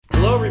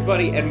Hello,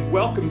 everybody, and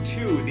welcome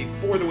to the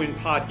For the Win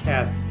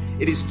podcast.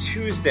 It is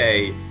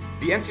Tuesday.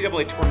 The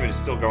NCAA tournament is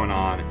still going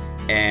on,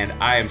 and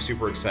I am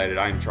super excited.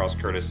 I am Charles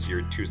Curtis,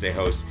 your Tuesday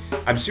host.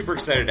 I'm super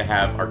excited to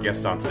have our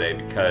guest on today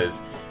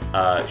because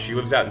she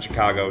lives out in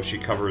Chicago. She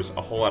covers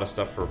a whole lot of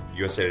stuff for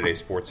USA Today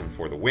Sports and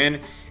For the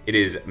Win. It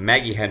is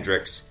Maggie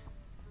Hendricks.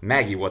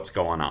 Maggie, what's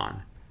going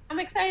on? I'm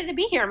excited to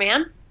be here,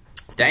 man.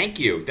 Thank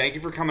you. Thank you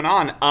for coming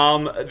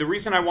on. The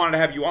reason I wanted to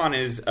have you on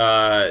is,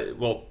 hey,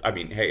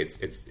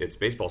 it's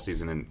baseball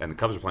season and the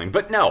Cubs are playing.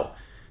 But no,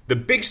 the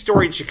big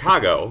story in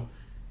Chicago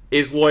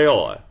is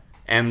Loyola.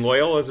 And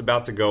Loyola is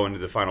about to go into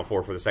the Final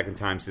Four for the second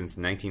time since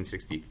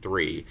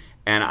 1963.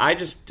 And I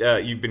just,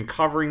 you've been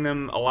covering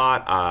them a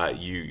lot.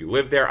 You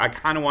live there. I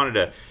kind of wanted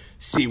to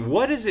see,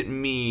 what does it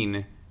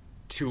mean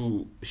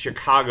to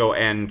Chicago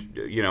and,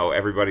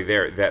 everybody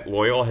there that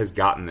Loyola has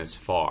gotten this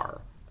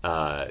far?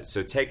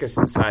 So take us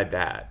inside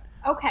that.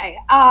 Okay.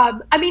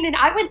 And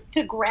I went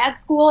to grad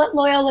school at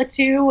Loyola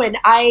too, and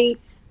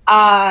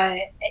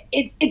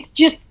it's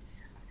just,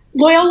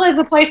 Loyola is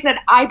a place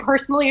that I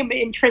personally am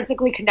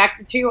intrinsically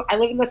connected to. I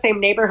live in the same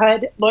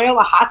neighborhood.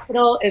 Loyola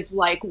Hospital is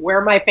like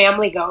where my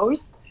family goes.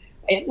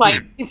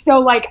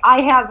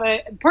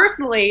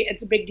 Personally,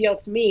 it's a big deal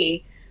to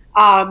me.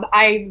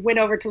 I went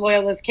over to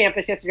Loyola's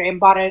campus yesterday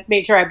and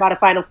made sure I bought a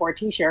Final Four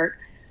t-shirt.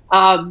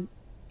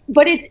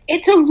 But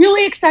it's a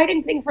really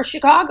exciting thing for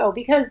Chicago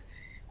because,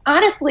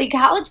 honestly,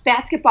 college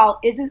basketball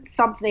isn't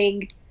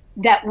something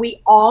that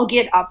we all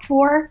get up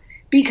for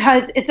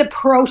because it's a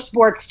pro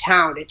sports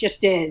town. It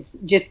just is.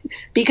 Just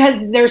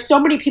because there's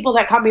so many people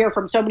that come here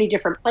from so many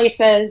different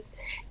places.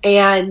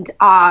 And,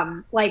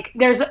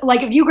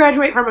 if you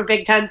graduate from a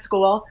Big Ten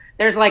school,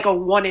 there's like a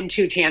 1 in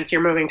 2 chance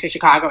you're moving to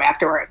Chicago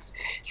afterwards.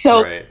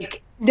 So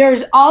right.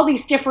 There's all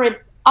these different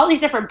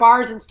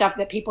bars and stuff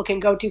that people can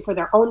go to for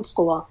their own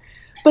school.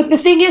 But the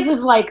thing is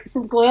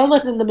since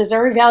Loyola's in the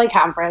Missouri Valley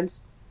Conference,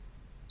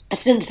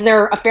 since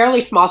they're a fairly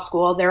small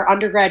school, their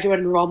undergraduate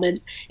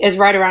enrollment is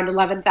right around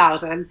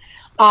 11,000.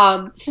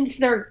 Since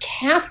they're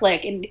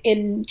Catholic,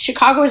 and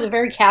Chicago is a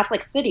very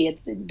Catholic city,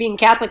 being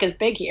Catholic is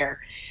big here.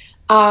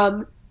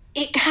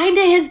 It kind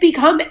of has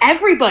become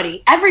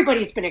everybody.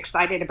 Everybody's been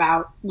excited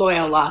about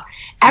Loyola.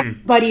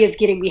 Everybody is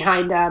getting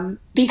behind them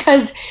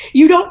because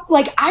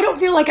I don't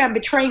feel like I'm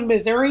betraying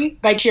Missouri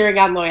by cheering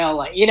on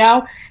Loyola,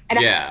 And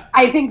yeah.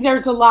 I think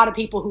there's a lot of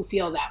people who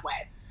feel that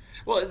way.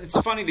 Well, it's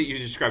funny that you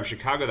describe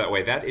Chicago that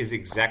way. That is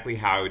exactly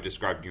how I would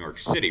describe New York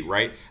City,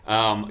 right?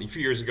 A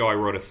few years ago, I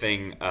wrote a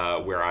thing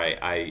where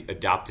I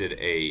adopted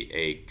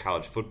a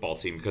college football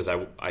team because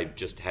I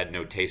just had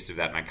no taste of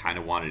that, and I kind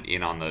of wanted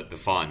in on the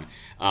fun.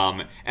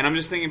 And I'm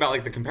just thinking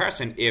about, the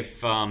comparison. If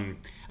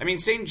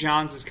St.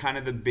 John's is kind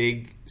of the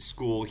big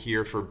school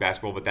here for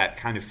basketball, but that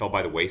kind of fell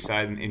by the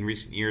wayside in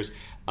recent years.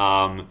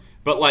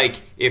 But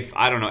if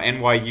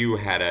NYU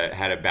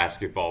had a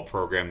basketball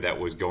program that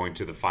was going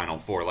to the Final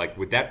Four,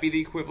 would that be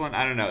the equivalent?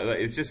 I don't know.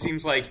 It just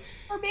seems like,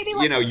 or maybe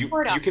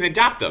you can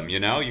adopt them. You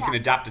Yeah. can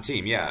adopt a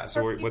team. Yeah.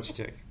 So what's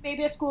your take?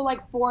 Maybe a school like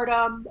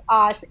Fordham.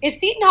 Is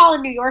Seton Hall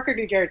in New York or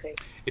New Jersey?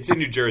 It's in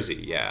New Jersey.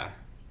 Yeah.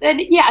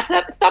 Then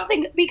so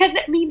something because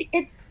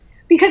it's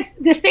because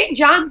the St.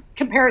 John's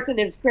comparison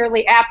is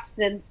fairly apt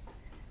since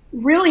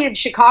really in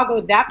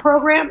Chicago that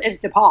program is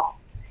DePaul.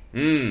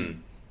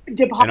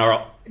 DePaul. And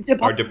are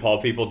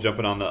DePaul people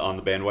jumping on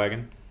the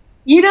bandwagon?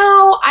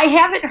 I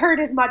haven't heard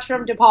as much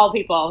from DePaul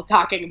people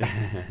talking about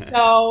it.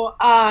 So,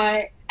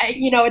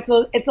 it's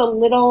a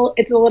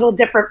little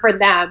different for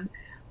them.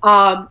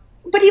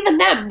 But even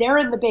them, they're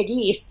in the Big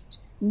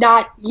East.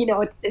 Not,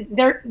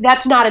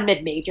 that's not a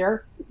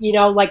mid-major,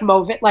 like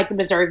the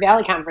Missouri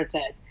Valley Conference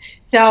is.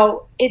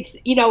 So it's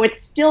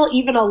still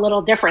even a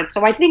little different.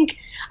 So I think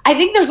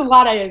there's a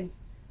lot of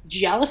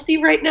jealousy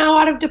right now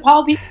out of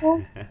DePaul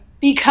people.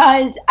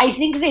 Because I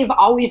think they've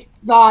always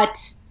thought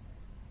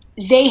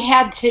they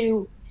had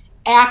to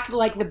act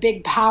like the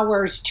big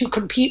powers to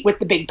compete with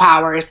the big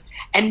powers.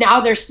 And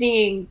now they're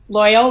seeing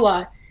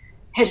Loyola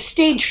has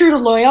stayed true to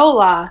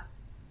Loyola,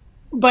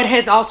 but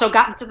has also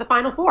gotten to the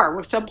Final Four,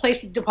 which some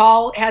places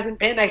DePaul hasn't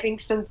been, I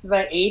think, since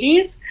the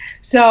 80s.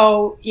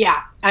 So,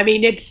 yeah,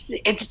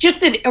 it's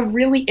just a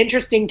really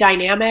interesting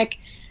dynamic.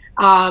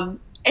 And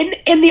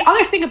the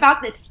other thing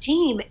about this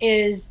team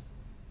is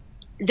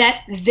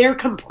that they're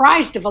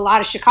comprised of a lot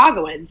of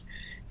Chicagoans.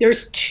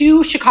 There's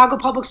 2 Chicago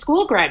public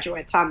school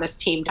graduates on this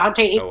team,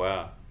 Dante. Oh,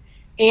 wow.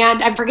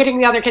 And I'm forgetting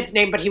the other kid's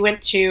name, but he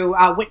went to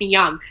Whitney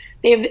Young.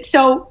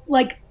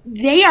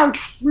 They are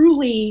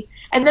truly,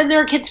 and then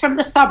there are kids from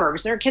the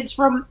suburbs. There are kids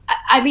from,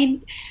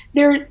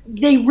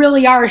 they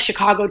really are a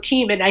Chicago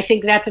team, and I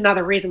think that's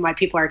another reason why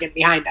people are getting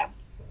behind them.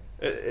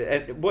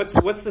 What's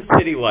the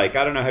city like?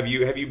 I don't know.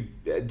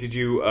 Did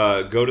you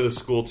go to the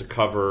school to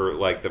cover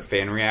the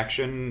fan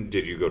reaction?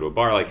 Did you go to a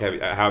bar?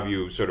 How have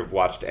you sort of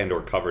watched and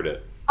or covered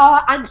it?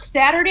 On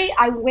Saturday,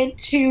 I went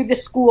to the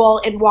school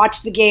and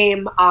watched the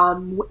game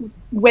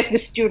with the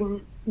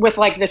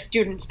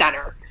student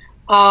center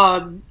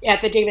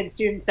at the David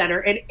Student Center,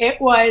 and it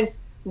was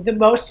the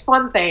most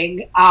fun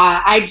thing.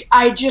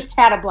 I just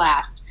had a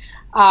blast.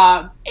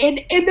 And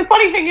the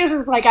funny thing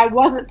is like I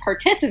wasn't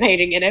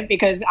participating in it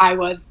because I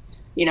was,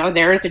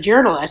 there as a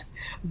journalist,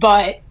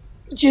 but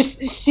just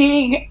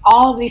seeing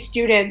all of these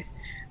students.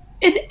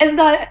 And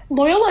the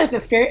Loyola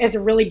is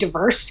a really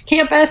diverse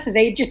campus.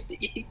 You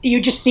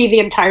just see the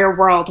entire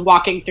world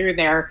walking through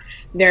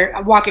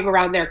walking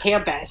around their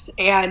campus,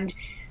 and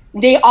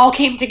they all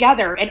came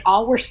together and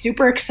all were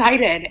super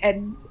excited,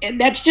 and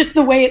that's just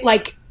the way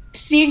like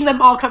seeing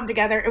them all come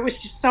together. It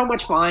was just so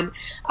much fun.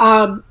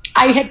 I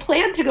had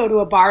planned to go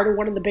to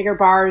one of the bigger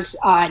bars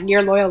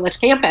near Loyola's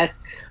campus,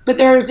 but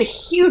there was a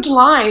huge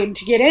line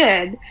to get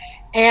in.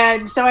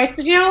 And so I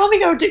said, let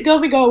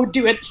me go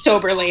do it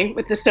soberly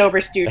with the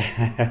sober student.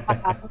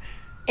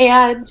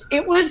 And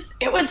it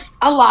was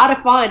a lot of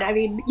fun. I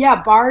mean,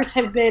 yeah, bars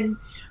have been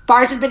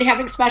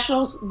having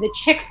specials. The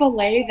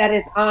Chick-fil-A that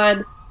is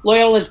on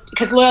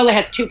because Loyola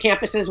has two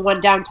campuses,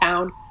 one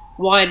downtown,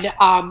 one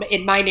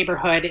in my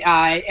neighborhood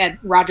at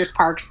Rogers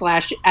Park /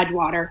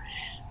 Edgewater.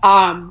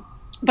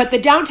 But the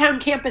downtown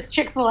campus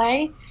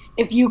Chick-fil-A,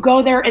 if you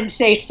go there and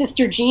say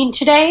Sister Jean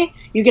today,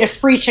 you get a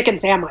free chicken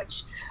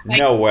sandwich. Like,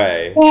 no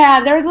way.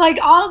 Yeah, there's like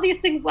all these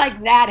things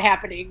like that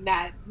happening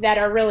that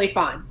are really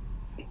fun.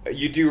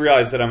 You do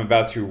realize that I'm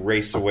about to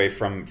race away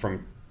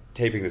from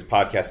taping this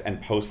podcast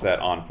and post that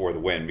on For the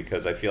Win,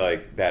 because I feel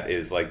like that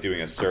is like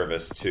doing a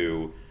service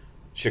to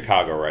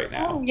Chicago right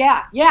now. Oh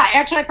yeah.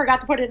 Actually, I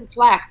forgot to put it in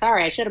Slack.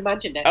 Sorry, I should have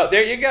mentioned it. Oh,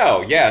 there you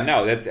go. Yeah,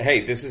 no.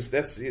 This is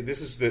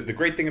the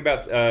great thing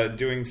about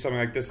doing something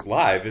like this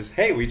live is,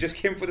 hey, we just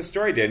came up with a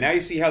story day. Now you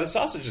see how the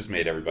sausage is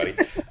made, everybody.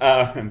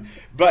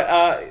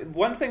 But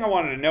one thing I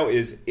wanted to know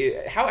is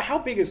how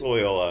big is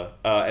Loyola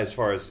as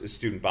far as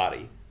student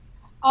body?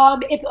 I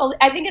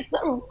think it's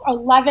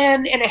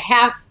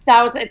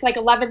 11,500. It's like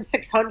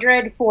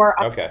 11,600 for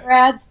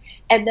undergrads,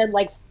 and then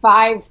like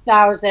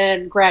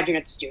 5,000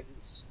 graduate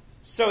students.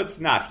 So it's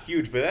not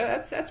huge, but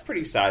that's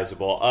pretty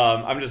sizable.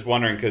 I'm just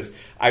wondering because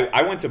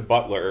I went to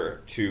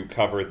Butler to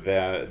cover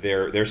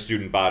their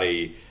student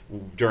body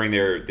during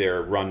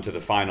their run to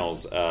the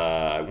finals.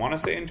 I want to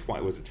say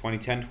was it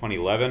 2010,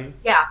 2011?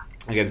 Yeah,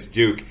 against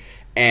Duke,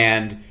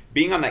 and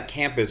being on that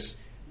campus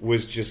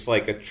was just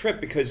like a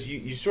trip because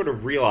you sort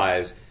of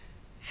realize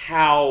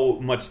how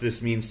much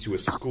this means to a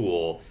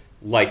school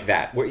like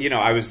that.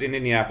 I was in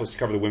Indianapolis to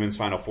cover the women's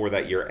Final Four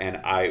that year,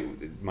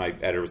 and my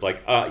editor was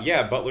like,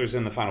 yeah, Butler's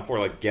in the Final Four,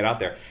 like, get out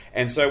there.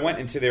 And so I went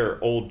into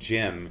their old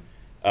gym,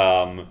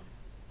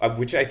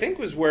 which I think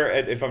was where,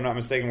 if I'm not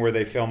mistaken, where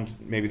they filmed,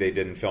 maybe they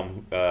didn't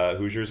film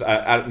Hoosiers.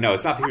 No,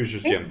 it's not the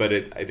Hoosiers gym, but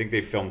I think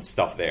they filmed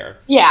stuff there.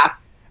 Yeah.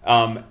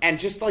 And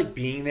just, like,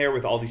 being there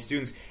with all these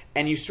students,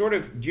 and you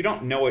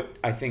don't know it,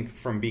 I think,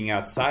 from being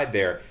outside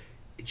there.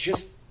 It's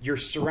just, you're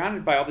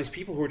surrounded by all these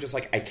people who are just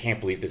like, I can't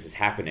believe this is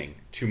happening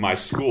to my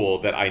school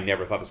that I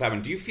never thought this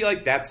happened. Do you feel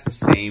like that's the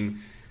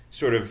same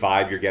sort of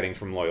vibe you're getting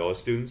from Loyola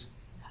students?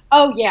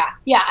 Oh, yeah.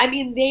 Yeah, I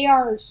mean, they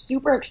are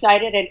super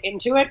excited and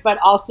into it, but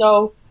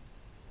also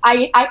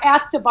I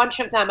asked a bunch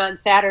of them on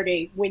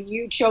Saturday, when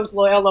you chose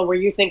Loyola, were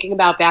you thinking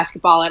about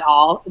basketball at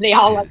all? They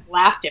all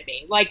laughed at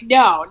me. Like,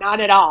 no, not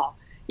at all.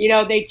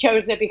 They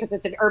chose it because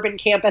it's an urban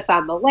campus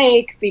on the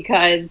lake,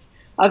 because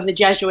of the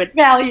Jesuit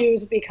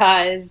values,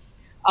 because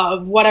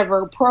of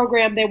whatever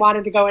program they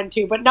wanted to go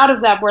into, but none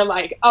of them were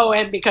like, oh,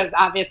 and because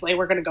obviously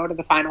we're going to go to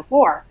the Final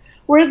Four.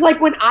 Whereas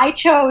like when I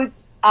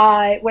chose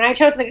a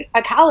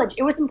college,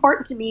 it was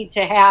important to me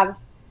to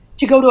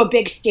go to a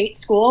big state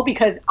school,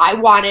 because I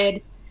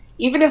wanted,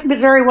 even if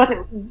Missouri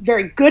wasn't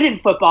very good in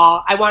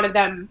football, I wanted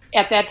them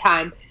at that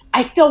time.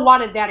 I still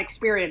wanted that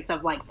experience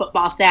of like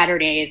football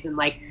Saturdays and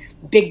like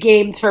big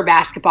games for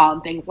basketball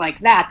and things like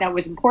that. That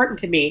was important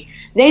to me.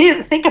 They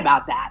didn't think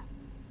about that.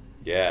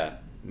 Yeah.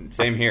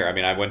 Same here. I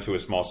mean, I went to a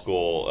small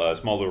school,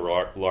 small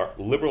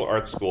liberal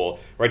arts school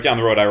right down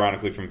the road,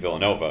 ironically, from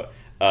Villanova,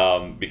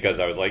 because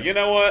I was like, you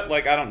know what?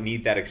 Like, I don't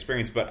need that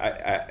experience.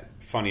 But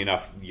funny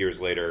enough, years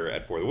later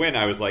at For the Win,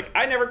 I was like,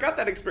 I never got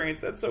that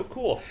experience. That's so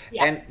cool.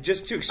 Yeah. And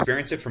just to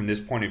experience it from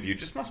this point of view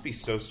just must be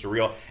so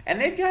surreal.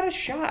 And they've got a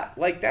shot.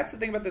 Like, that's the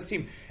thing about this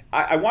team.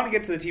 I want to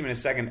get to the team in a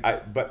second,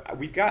 but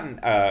we've gotten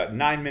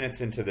 9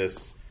 minutes into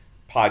this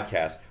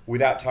podcast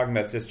without talking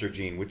about Sister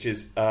Jean, which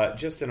is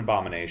just an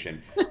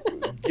abomination.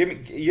 Give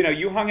me,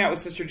 you hung out with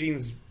Sister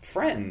Jean's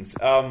friends.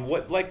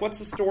 What's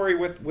the story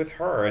with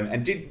her?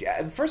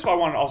 And first of all, I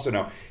want to also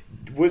know,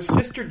 was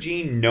Sister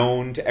Jean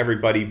known to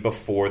everybody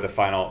before their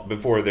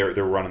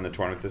run in the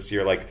tournament this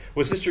year? Like,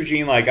 was Sister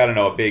Jean like, I don't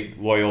know, a big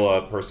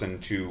Loyola person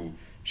to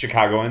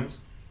Chicagoans?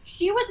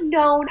 She was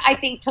known, I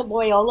think, to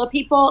Loyola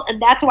people,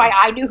 and that's why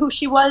I knew who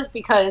she was,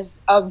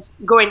 because of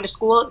going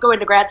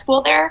to grad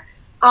school there.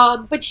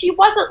 But she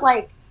wasn't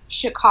like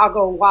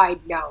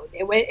Chicago-wide known.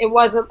 It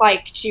wasn't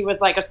like she was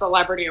like a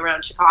celebrity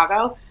around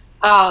Chicago.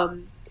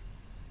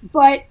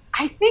 But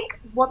I think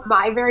what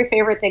my very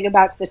favorite thing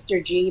about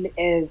Sister Jean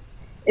is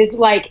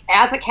like,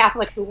 as a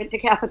Catholic who went to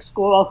Catholic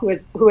school,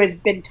 who has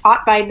been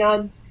taught by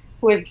nuns,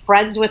 who is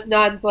friends with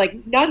nuns,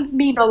 like, nuns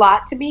mean a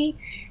lot to me,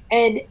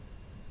 and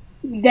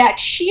that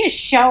she is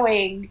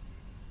showing,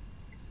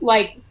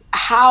 like,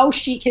 how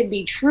she can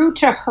be true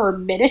to her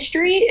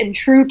ministry and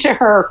true to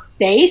her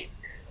faith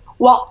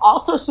while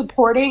also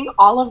supporting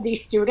all of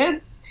these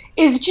students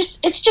it's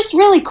just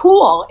really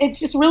cool. It's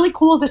just really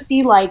cool to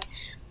see, like,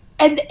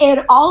 and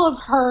all of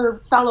her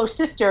fellow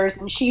sisters,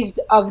 and she's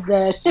of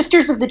the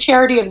Sisters of the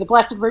Charity of the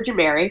Blessed Virgin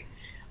Mary,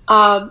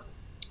 and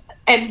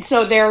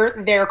so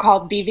they're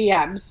called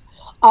BVMs.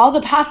 All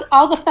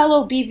the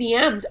fellow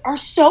BVMs are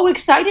so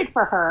excited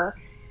for her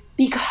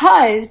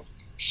because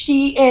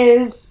she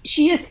is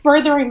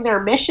furthering their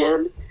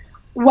mission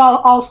while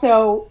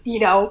also,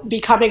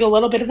 becoming a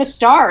little bit of a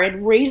star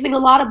and raising a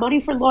lot of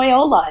money for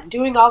Loyola and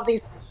doing all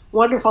these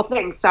wonderful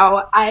things.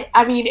 So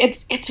I mean,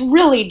 it's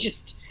really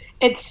just,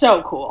 it's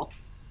so cool.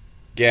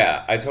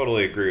 Yeah, I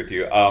totally agree with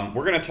you.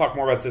 We're going to talk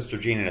more about Sister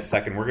Jean in a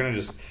second. We're going to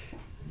just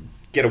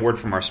get a word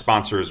from our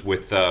sponsors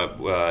with, one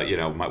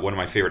of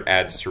my favorite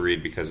ads to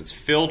read because it's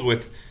filled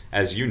with,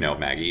 as you know,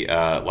 Maggie,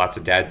 lots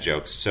of dad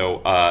jokes.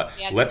 So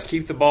Let's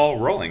keep the ball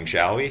rolling,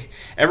 shall we?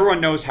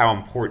 Everyone knows how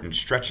important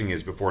stretching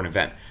is before an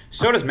event.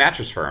 So does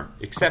Mattress Firm,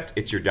 except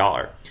it's your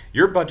dollar.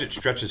 Your budget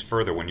stretches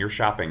further when you're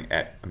shopping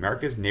at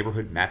America's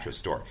Neighborhood Mattress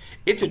Store.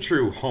 It's a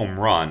true home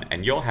run,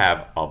 and you'll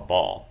have a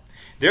ball.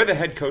 They're the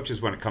head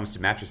coaches when it comes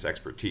to mattress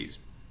expertise.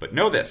 But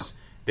know this,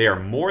 they are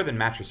more than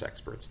mattress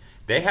experts.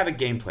 They have a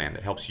game plan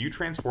that helps you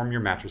transform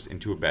your mattress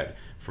into a bed.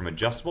 From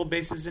adjustable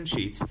bases and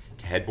sheets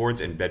to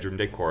headboards and bedroom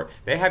decor,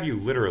 they have you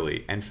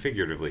literally and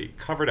figuratively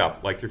covered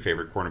up like your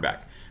favorite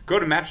cornerback. Go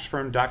to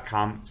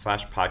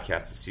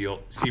mattressfirm.com/podcast to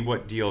see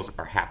what deals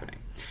are happening.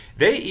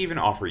 They even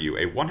offer you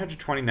a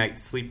 120-night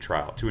sleep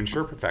trial to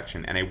ensure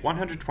perfection and a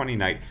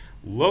 120-night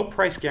low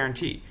price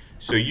guarantee,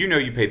 so you know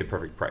you paid the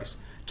perfect price.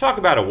 Talk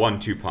about a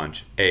 1-2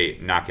 punch, a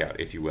knockout,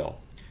 if you will.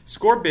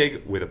 Score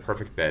big with a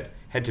perfect bed.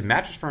 Head to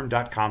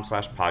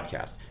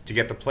mattressfirm.com/podcast to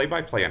get the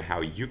play-by-play on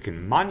how you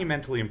can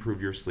monumentally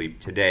improve your sleep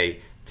today,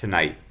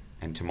 tonight,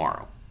 and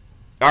tomorrow.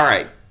 All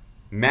right,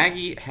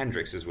 Maggie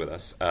Hendricks is with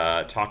us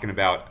talking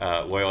about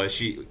Loyola.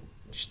 She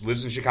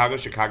lives in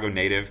Chicago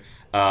native,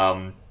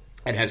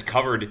 and has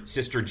covered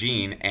Sister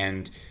Jean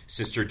and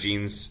Sister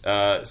Jean's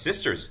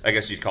sisters, I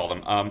guess you'd call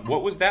them.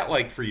 What was that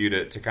like for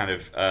you to kind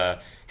of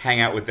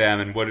hang out with them,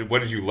 and what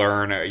did you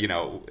learn?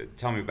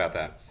 Tell me about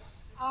that.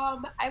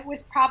 It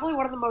was probably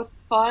one of the most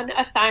fun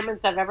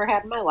assignments I've ever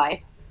had in my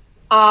life.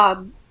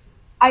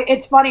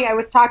 It's funny, I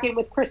was talking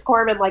with Chris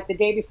Corman like the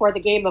day before the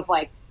game of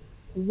like,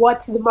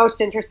 what's the most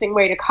interesting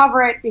way to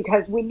cover it?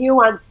 Because we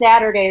knew on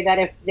Saturday that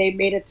if they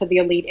made it to the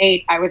Elite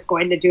Eight, I was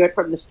going to do it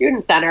from the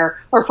Student Center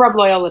or from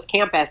Loyola's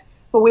campus.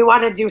 But we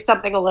wanted to do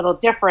something a little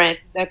different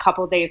a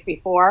couple days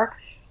before.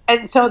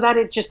 And so then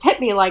it just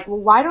hit me like, well,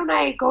 why don't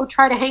I go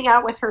try to hang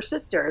out with her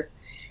sisters?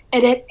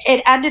 And it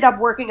ended up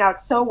working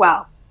out so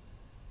well.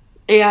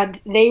 And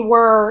they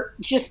were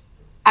just,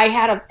 I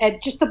had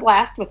just a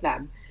blast with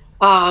them.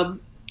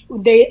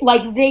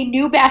 They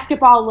knew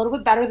basketball a little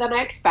bit better than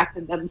I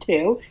expected them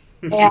to.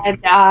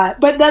 And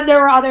but then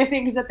there were other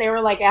things that they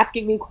were like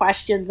asking me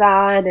questions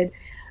on, and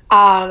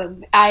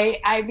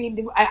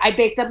I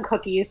baked them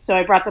cookies, so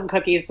I brought them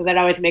cookies, so that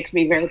always makes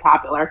me very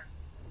popular.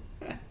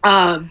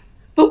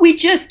 But we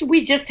just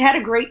had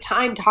a great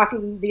time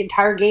talking the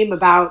entire game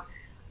about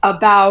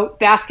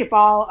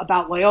basketball,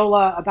 about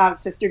Loyola, about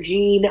Sister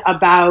Jean,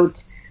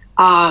 about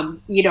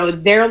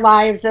their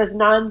lives as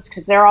nuns,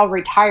 because they're all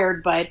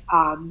retired, but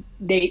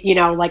they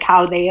like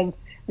how they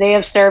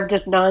have served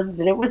as nuns,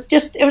 and it was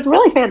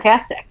really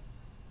fantastic.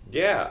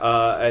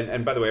 Yeah,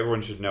 and by the way,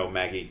 everyone should know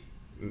Maggie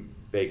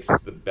bakes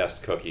the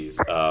best cookies.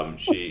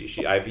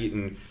 I've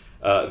eaten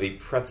the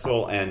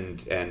pretzel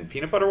and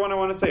peanut butter one, I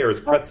want to say, or is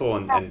pretzel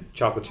and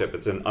chocolate chip.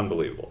 It's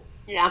unbelievable.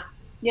 Yeah,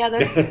 they're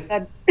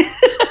good.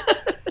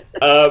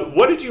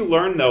 What did you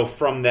learn though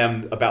from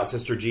them about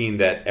Sister Jean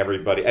that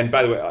everybody? And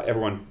by the way,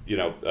 everyone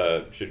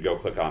should go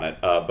click on it.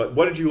 But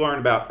what did you learn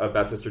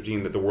about Sister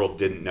Jean that the world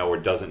didn't know or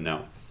doesn't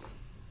know?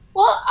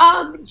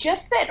 Well,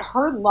 just that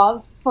her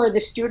love for the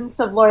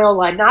students of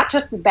Loyola, not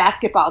just the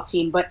basketball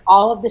team, but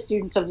all of the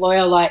students of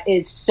Loyola,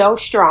 is so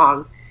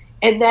strong.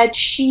 And that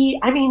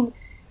she,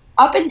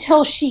 up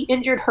until she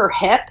injured her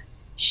hip,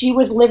 she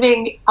was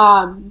living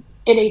in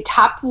a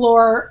top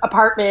floor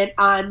apartment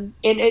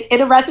in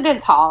a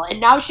residence hall. And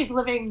now she's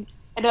living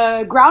in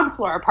a ground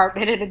floor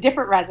apartment in a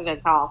different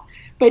residence hall.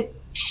 But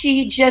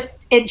she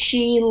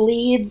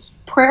leads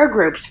prayer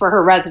groups for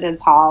her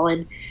residence hall,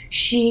 and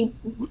she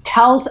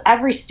tells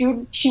every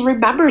student, she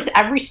remembers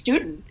every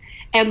student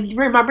and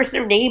remembers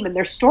their name and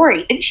their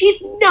story. And she's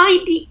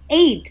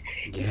 98.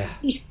 Yeah.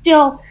 She's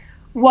still,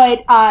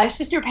 what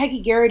Sister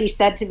Peggy Garrity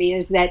said to me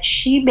is that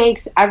she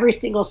makes every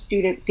single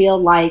student feel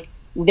like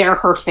they're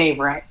her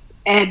favorite.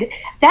 And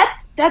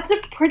that's a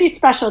pretty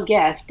special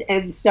gift.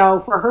 And so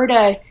for her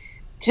to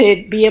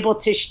be able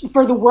to,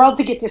 for the world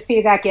to get to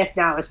see that gift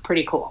now is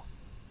pretty cool.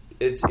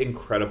 It's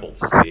incredible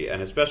to see,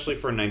 and especially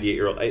for a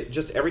 98-year-old.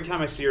 Just every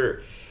time I see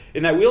her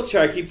in that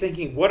wheelchair, I keep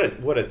thinking, what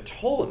a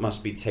toll it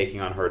must be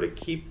taking on her to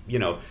keep,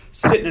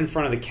 sitting in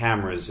front of the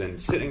cameras and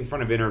sitting in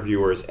front of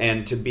interviewers,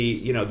 and to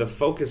be, the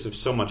focus of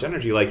so much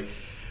energy. Like,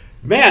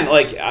 Man,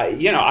 like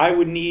I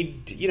would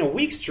need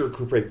weeks to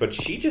recuperate, but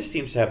she just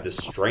seems to have this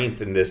strength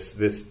and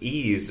this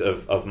ease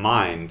of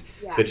mind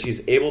that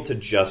she's able to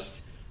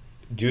just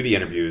do the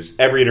interviews,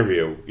 every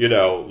interview.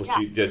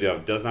 She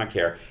does not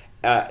care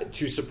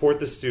to support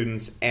the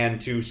students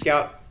and to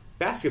scout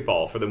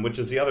basketball for them, which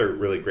is the other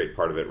really great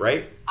part of it,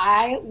 right?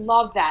 I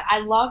love that. I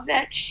love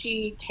that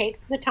she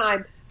takes the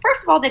time.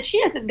 First of all, that she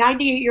is a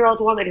 98-year-old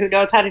woman who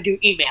knows how to do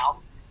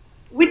email.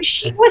 When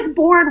she was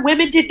born,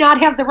 women did not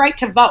have the right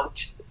to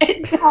vote.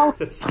 And now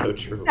that's so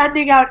true.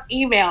 Sending out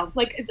emails,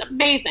 like, it's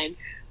amazing.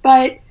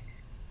 But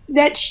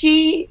that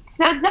she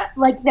sends out,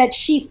 like, that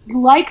she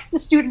likes the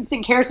students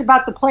and cares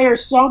about the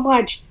players so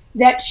much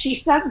that she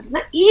sends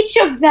each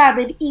of them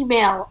an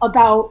email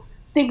about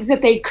things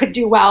that they could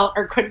do well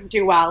or couldn't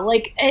do well,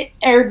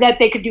 or that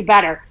they could do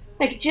better.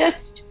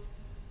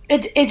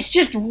 It's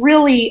just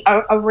really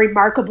a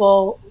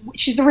remarkable.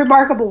 She's a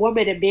remarkable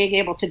woman in being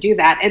able to do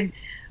that. And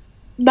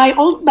my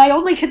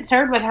only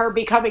concern with her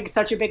becoming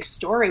such a big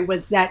story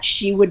was that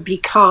she would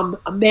become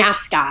a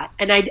mascot,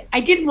 and I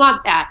didn't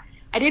want that.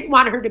 I didn't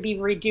want her to be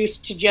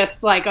reduced to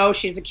just like, oh,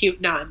 she's a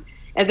cute nun,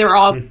 and they're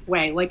all this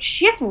way. Like,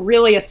 she's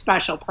really a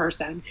special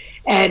person.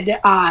 And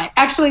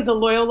actually, the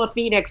Loyola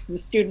Phoenix, the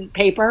student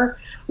paper,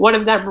 one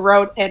of them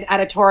wrote an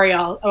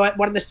editorial.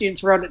 One of the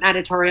students wrote an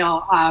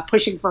editorial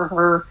pushing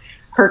for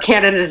her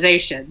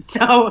canonization.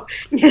 So,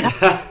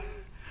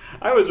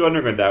 I was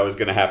wondering when that was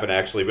going to happen,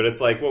 actually, but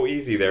it's like, well,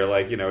 easy there.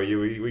 Like,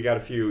 we got a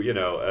few,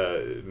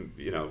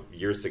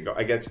 years to go.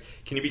 I guess,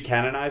 can you be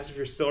canonized if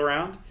you're still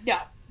around? No.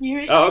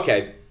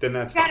 Okay. Then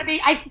that's gotta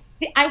be.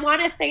 I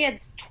want to say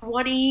it's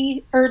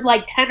 20 or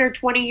like 10 or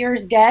 20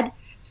 years dead.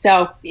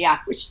 So yeah.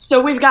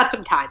 So we've got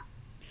some time.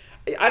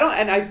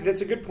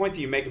 That's a good point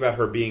that you make about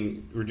her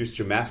being reduced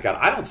to a mascot.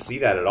 I don't see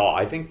that at all.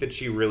 I think that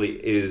she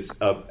really is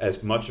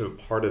as much of a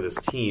part of this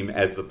team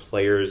as the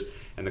players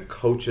and the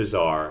coaches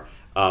are.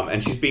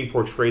 And she's being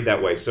portrayed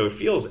that way, so it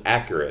feels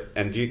accurate.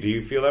 And do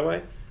you feel that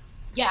way?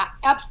 Yeah,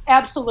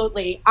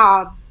 absolutely.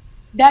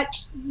 That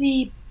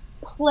the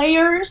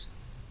players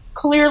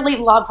clearly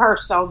love her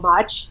so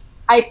much,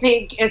 I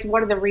think, is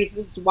one of the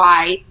reasons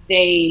why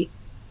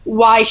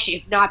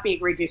she's not being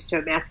reduced to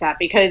a mascot.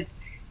 Because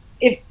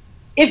if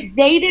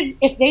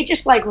they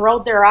just like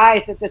rolled their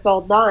eyes at this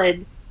old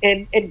nun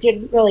and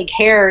didn't really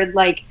care and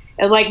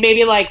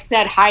maybe like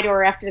said hi to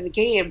her after the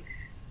game,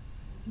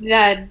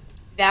 then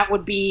that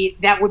would be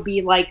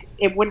like,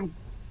 it wouldn't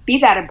be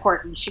that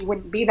important. She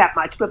wouldn't be that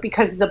much. But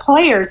because the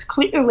players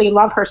clearly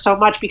love her so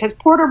much, because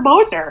Porter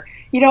Moser,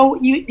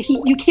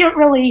 you can't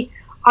really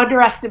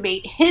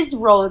underestimate his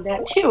role in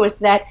that too, is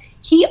that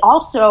he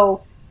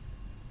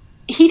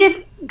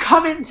didn't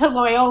come into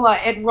Loyola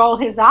and roll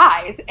his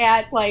eyes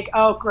at like,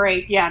 oh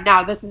great, yeah,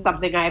 now this is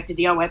something I have to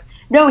deal with.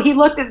 No, he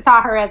looked and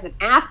saw her as an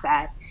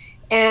asset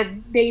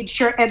and made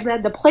sure, and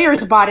then the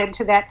players bought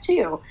into that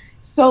too.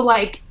 So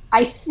like,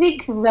 I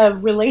think the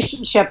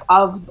relationship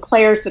of the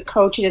players, the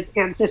coaches,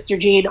 and Sister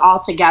Jean all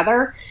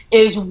together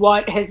is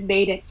what has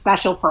made it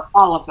special for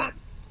all of them.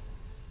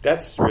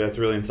 That's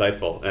really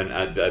insightful,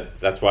 and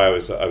that's why I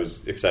was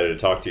excited to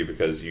talk to you,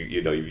 because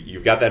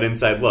you've got that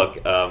inside look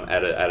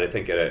at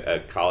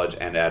a college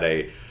and at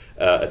a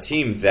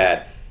team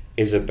that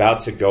is about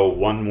to go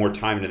one more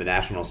time into the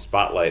national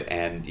spotlight,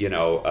 and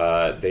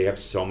they have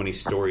so many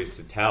stories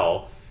to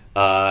tell,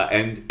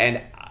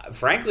 and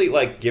frankly,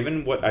 like,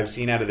 given what I've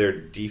seen out of their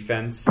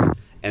defense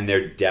and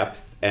their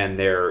depth and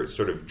their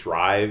sort of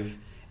drive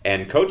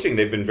and coaching,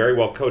 they've been very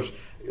well coached.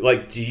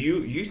 Like, do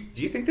you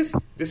think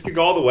this could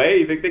go all the way?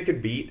 You think they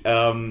could beat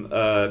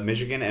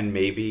Michigan and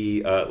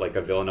maybe like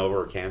a Villanova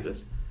or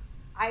Kansas?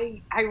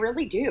 I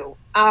really do,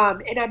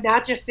 and I'm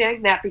not just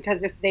saying that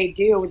because if they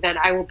do, then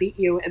I will beat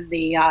you in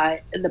the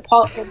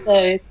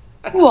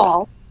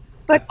pool.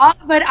 But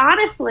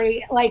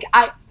honestly, like,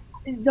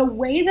 the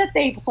way that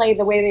they play,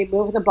 the way they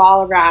move the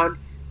ball around,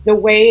 the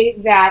way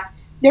that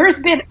there's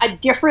been a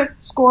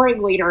different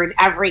scoring leader in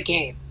every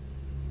game.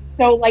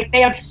 So, like,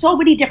 they have so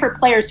many different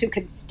players who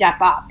can step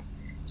up.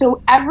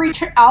 So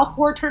all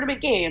 4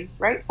 tournament games,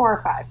 right? 4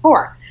 or 5,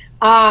 4.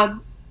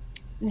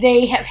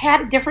 They have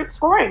had a different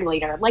scoring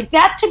leader. Like,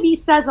 that to me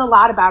says a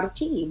lot about a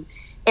team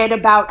and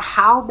about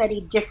how many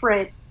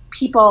different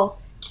people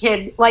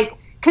can, like,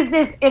 because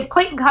if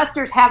Clayton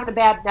Custer's having a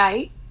bad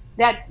night,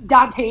 that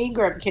Dante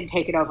Ingram can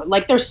take it over.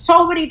 Like, there's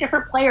so many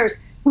different players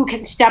who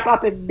can step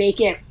up and make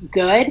it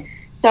good.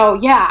 So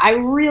yeah, I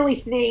really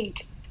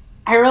think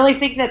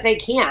that they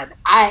can.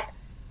 I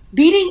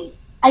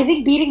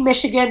think beating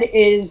Michigan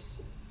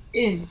is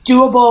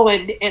doable,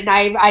 and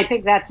I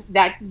think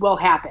that will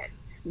happen.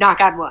 Knock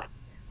on wood.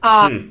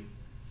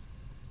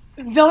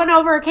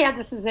 Villanova or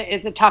Kansas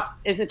is a tough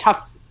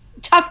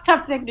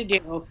thing to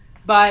do,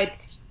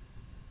 but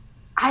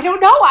I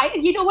don't know.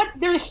 You know what?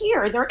 They're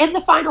here. They're in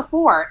the Final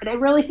Four, and I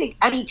really think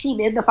any team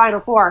in the Final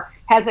Four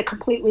has a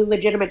completely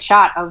legitimate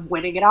shot of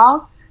winning it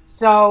all.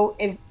 So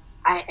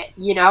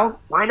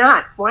why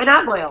not? Why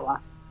not Loyola?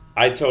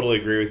 I totally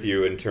agree with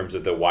you in terms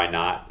of the why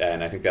not,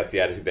 and I think that's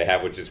the attitude they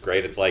have, which is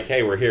great. It's like,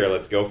 hey, we're here,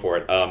 let's go for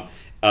it.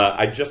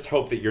 I just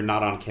hope that you're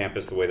not on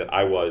campus the way that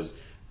I was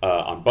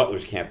on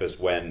Butler's campus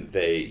when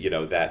they,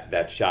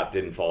 that shot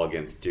didn't fall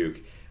against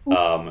Duke.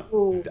 That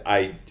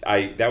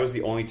was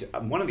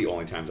one of the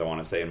only times I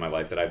want to say in my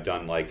life that I've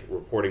done like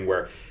reporting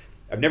where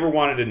I've never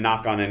wanted to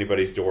knock on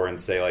anybody's door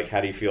and say like, how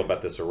do you feel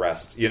about this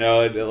arrest?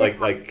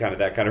 Like kind of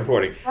that kind of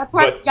reporting. That's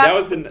why that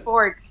was the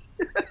sports.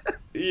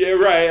 Yeah,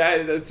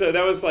 right. So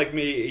that was like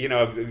me,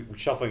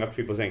 shuffling up to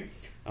people saying,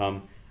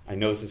 I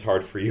know this is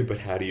hard for you, but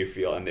how do you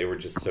feel? And they were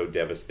just so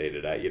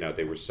devastated.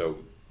 They were so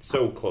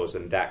close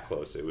and that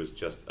close. It was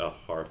just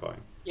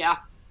horrifying. Yeah.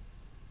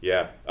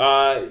 Yeah.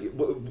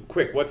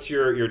 Quick, what's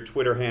your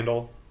Twitter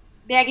handle?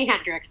 Maggie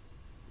Hendricks.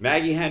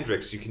 Maggie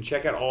Hendricks. You can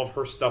check out all of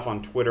her stuff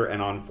on Twitter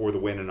and on For the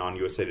Win and on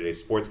USA Today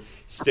Sports.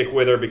 Stick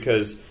with her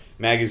because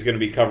Maggie's going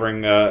to be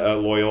covering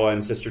Loyola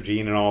and Sister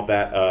Jean and all of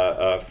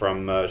that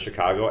from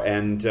Chicago.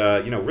 And,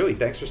 really,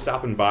 thanks for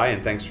stopping by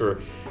and thanks for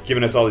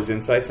giving us all these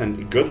insights.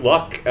 And good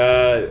luck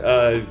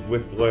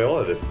with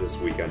Loyola this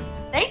weekend.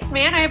 Thanks,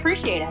 man. I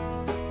appreciate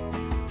it.